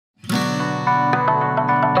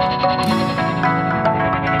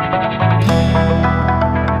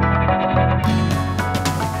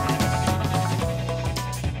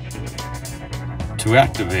To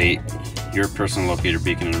activate your personal locator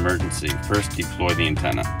beacon in emergency, first deploy the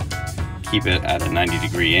antenna. Keep it at a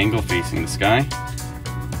 90-degree angle facing the sky.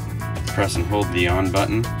 Press and hold the on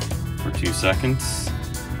button for 2 seconds.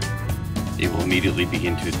 It will immediately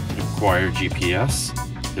begin to acquire GPS.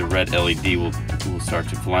 The red LED will start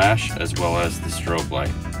to flash, as well as the strobe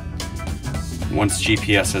light. Once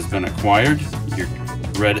GPS has been acquired, your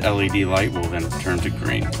red LED light will then turn to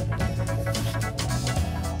green.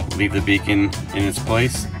 Leave the beacon in its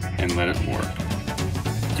place and let it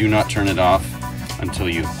work. Do not turn it off until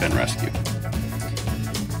you've been rescued.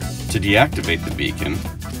 To deactivate the beacon,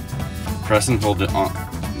 press and hold the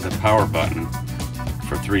power button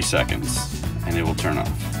for 3 seconds and it will turn off.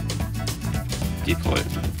 Deploy it.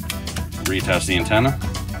 Reattach the antenna,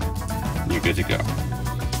 and you're good to go.